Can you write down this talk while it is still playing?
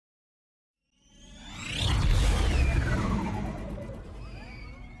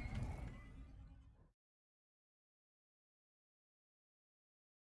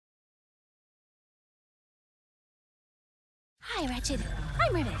Hi, Ratchet.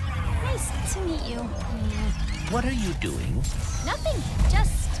 I'm Rivet. Nice to meet you. What are you doing? Nothing.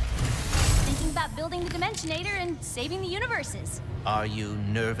 Just thinking about building the Dimensionator and saving the universes. Are you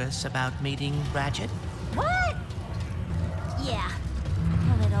nervous about meeting Ratchet? What? Yeah,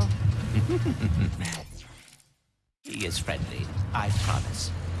 a little. He is friendly, I promise.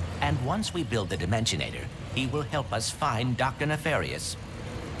 And once we build the Dimensionator, he will help us find Dr. Nefarious.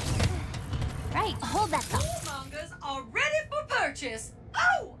 Right, hold that thought. Warmongers are ready for purchase.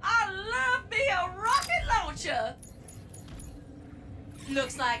 Oh, I love me a rocket launcher.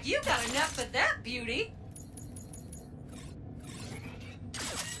 Looks like you got enough for that beauty.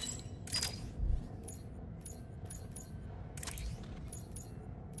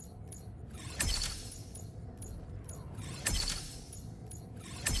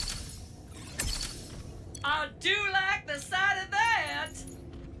 I do like the sight of that.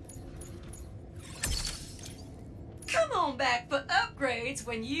 Come on back for upgrades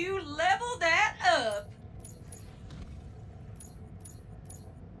when you level that up.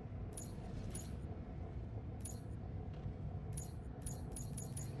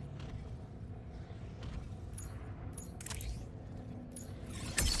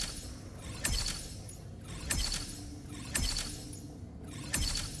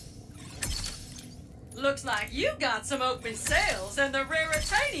 Looks like you got some open sales and the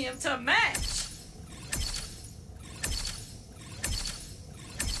raritanium to match.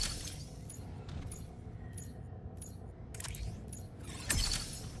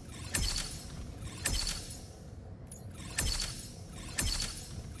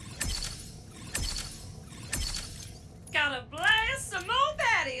 Gotta blast some more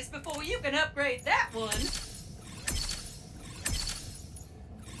baddies before you can upgrade that one.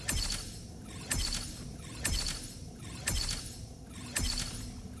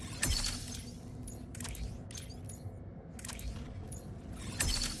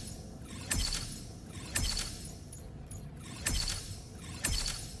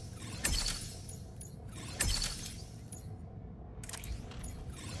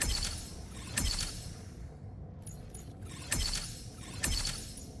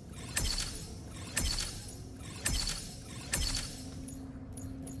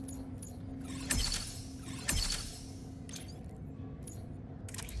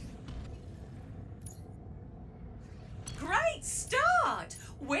 Great start!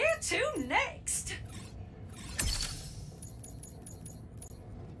 Where to next?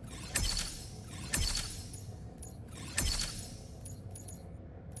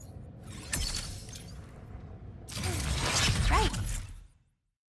 Right.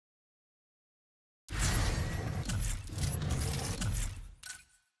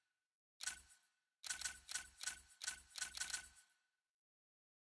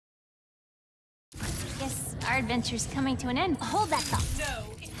 Guess our adventure's coming to an end. Hold that thought. No.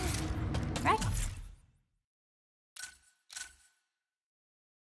 Right?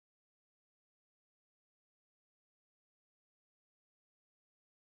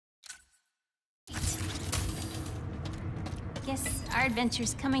 Guess our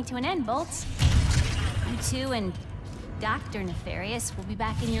adventure's coming to an end, Bolts. You two and Dr. Nefarious will be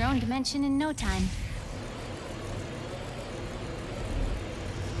back in your own dimension in no time.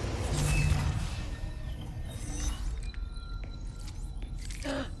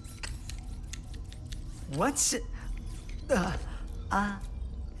 What's it?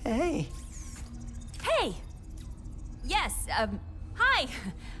 Hey. Hey! Yes, hi.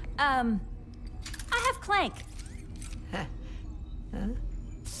 I have Clank. Huh?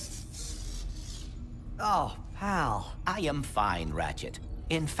 Oh, pal. I am fine, Ratchet.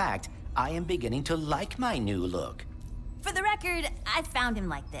 In fact, I am beginning to like my new look. For the record, I found him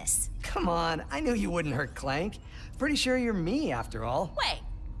like this. Come on, I knew you wouldn't hurt Clank. Pretty sure you're me, after all. Wait,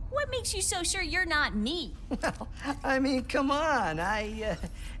 what makes you so sure you're not me? Well, I mean, come on,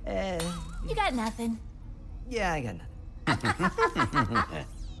 You got nothing. Yeah, I got nothing.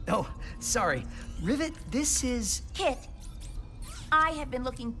 Oh, sorry. Rivet, this is... Kit, I have been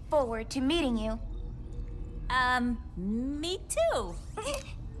looking forward to meeting you. Me too.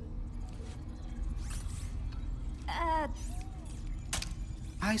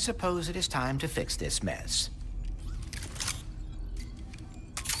 I suppose it is time to fix this mess.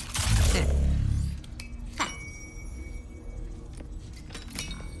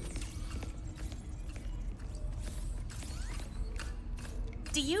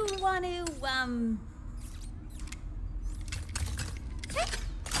 Do you want to,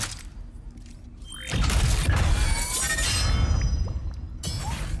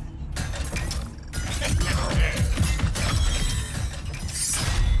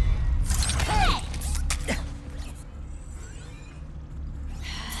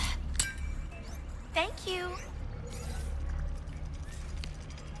 you.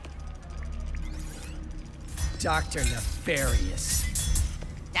 Dr. Nefarious.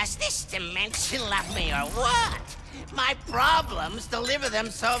 Does this dimension love me or what? My problems deliver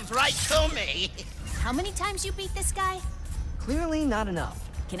themselves right to me. How many times you beat this guy? Clearly not enough.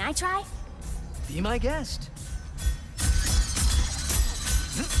 Can I try? Be my guest.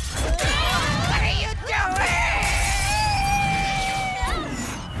 What are you doing?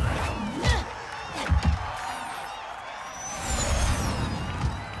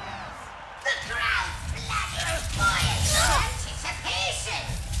 The crowd flutters for anticipation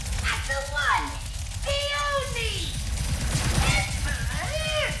at the one, the only Emperor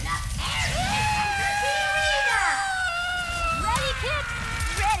Nefarious enters the arena. Ready, kid?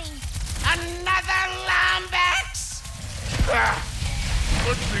 Ready. Another Lombax?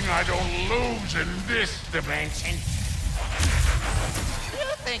 Good thing I don't lose in this dimension. You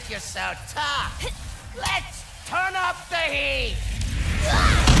think you're so tough? Let's turn up the heat!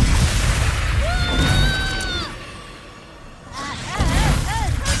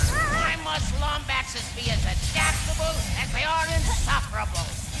 Why must Lombaxes be as adaptable as they are insufferable?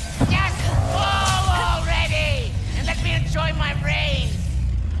 Just fall already! And let me enjoy my reign!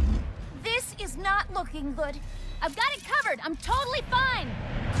 This is not looking good. I've got it covered. I'm totally fine.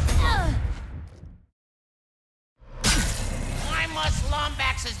 Why must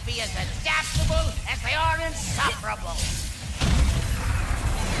Lombaxes be as adaptable as they are insufferable?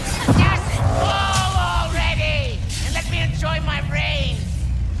 Just fall already! And let me enjoy my reign!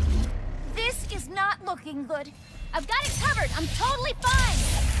 This is not looking good. I've got it covered. I'm totally fine.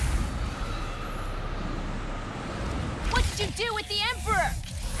 What did you do with the Emperor?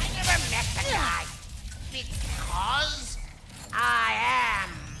 I never met the guy. Because I am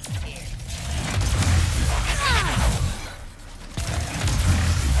here.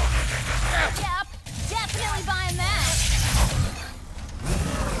 Yep, definitely buying that.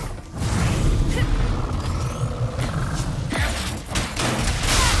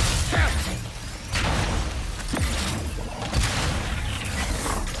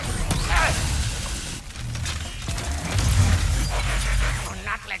 I will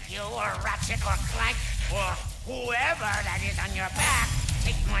not let you or Ratchet or Clank or whoever that is on your back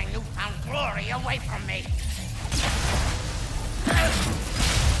take my newfound glory away from me.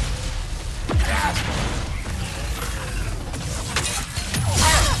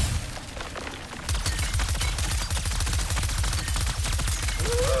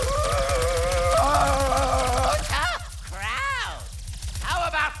 Tough crowd. How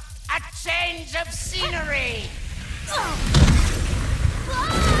about a change of scenery?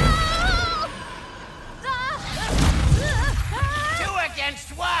 2 against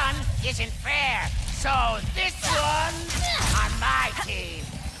 1 isn't fair, so this one's on my team.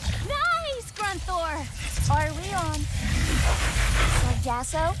 Nice, Grunthor. Are we on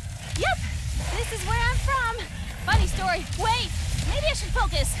Sargasso? Yep, this is where I'm from. Funny story. Wait, maybe I should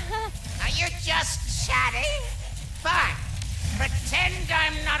focus. Are you just chatting? Fine. Pretend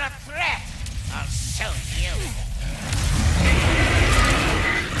I'm not a threat. I'll show you.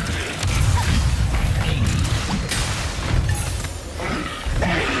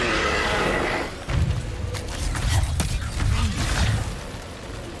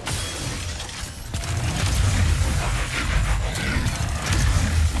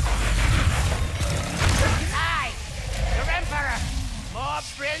 Hi, your Emperor. More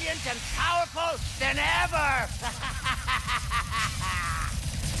brilliant and powerful than ever.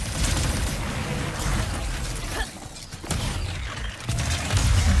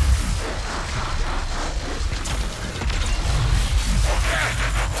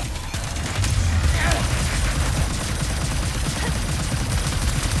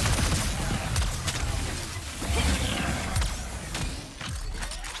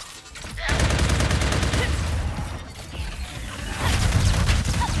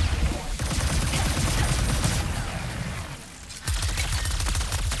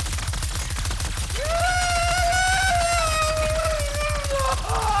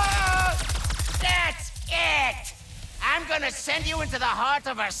 That's it! I'm gonna send you into the heart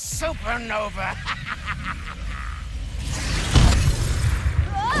of a supernova.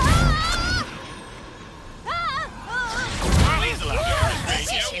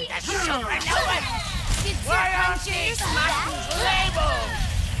 This isn't a supernova! Why aren't these buttons labeled?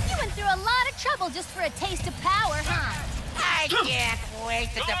 You went through a lot of trouble just for a taste of power, huh? I can't wait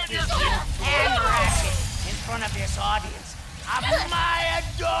to defeat you and Ratchet in front of this audience of my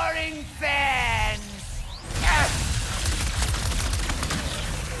adoring fans!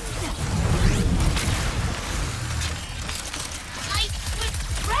 I would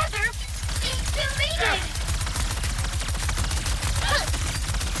rather be deleted.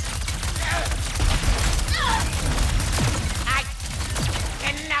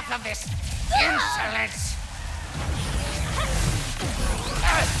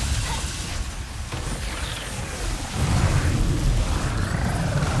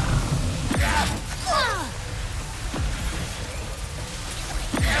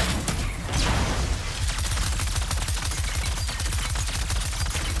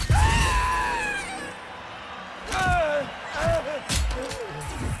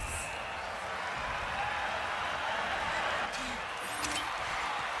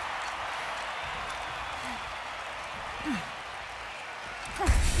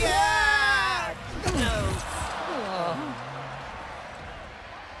 Yeah!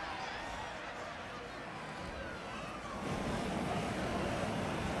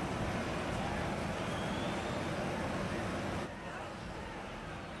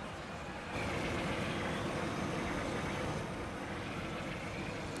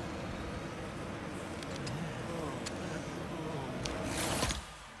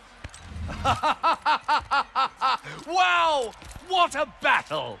 Wow! What a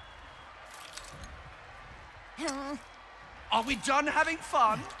battle! Are we done having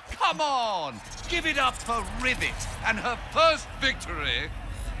fun? Come on! Give it up for Rivet and her first victory!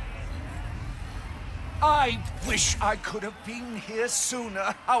 I wish I could have been here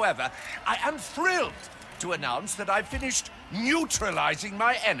sooner. However, I am thrilled to announce that I've finished neutralizing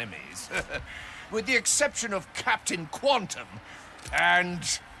my enemies. With the exception of Captain Quantum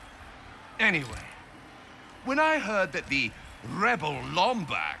and... Anyway, when I heard that the rebel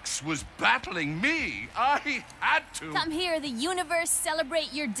Lombax was battling me, I had to... Come hear the universe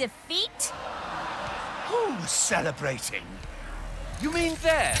celebrate your defeat? Who's celebrating? You mean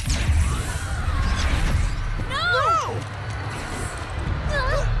them? No!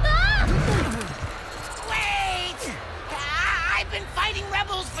 Wait! I've been fighting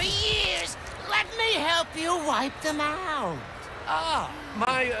rebels for years. Let me help you wipe them out. Ah,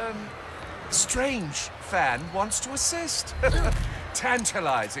 my, strange fan wants to assist.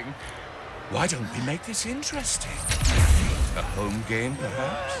 Tantalizing. Why don't we make this interesting? A home game,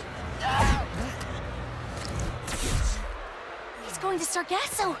 perhaps? He's going to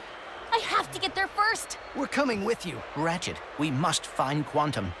Scarstu. I have to get there first. We're coming with you. Ratchet, we must find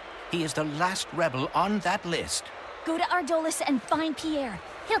Quantum. He is the last rebel on that list. Go to Ardolis and find Pierre.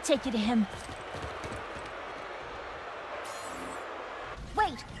 He'll take you to him.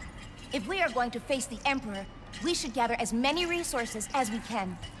 Wait! If we are going to face the Emperor, we should gather as many resources as we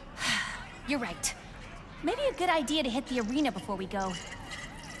can. You're right. Maybe a good idea to hit the arena before we go.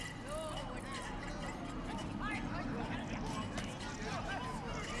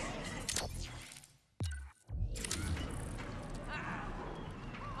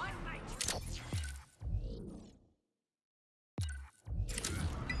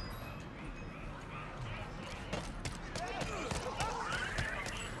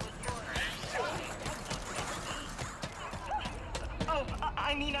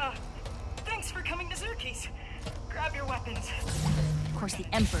 Thanks for coming to Zurkie's. Grab your weapons. Of course, the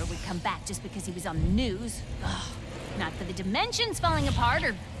Emperor would come back just because he was on the news. Ugh. Not for the dimensions falling apart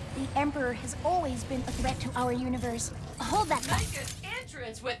or... The Emperor has always been a threat to our universe. Hold that thought. Make an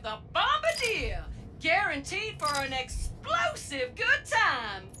entrance with the Bombardier. Guaranteed for an explosive good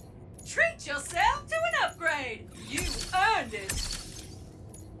time. Treat yourself to an upgrade. You earned it.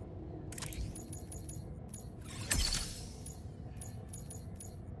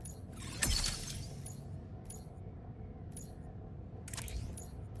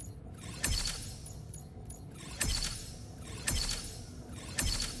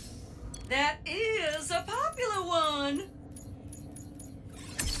 That is a popular one.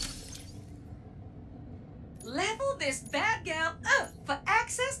 Level this bad gal up for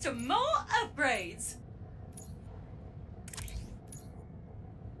access to more upgrades.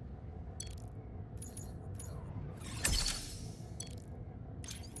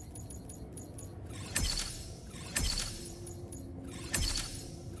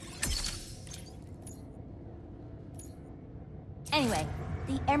 Anyway,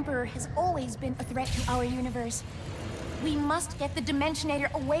 the Emperor has always been a threat to our universe. We must get the Dimensionator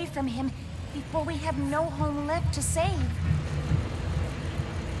away from him before we have no home left to save.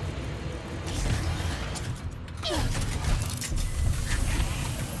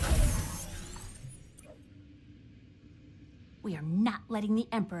 We are not letting the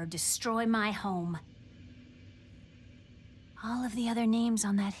Emperor destroy my home. All of the other names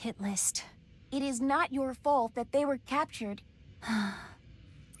on that hit list. It is not your fault that they were captured.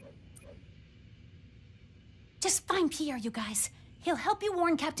 Just find Pierre, you guys. He'll help you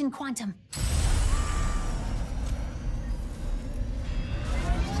warn Captain Quantum.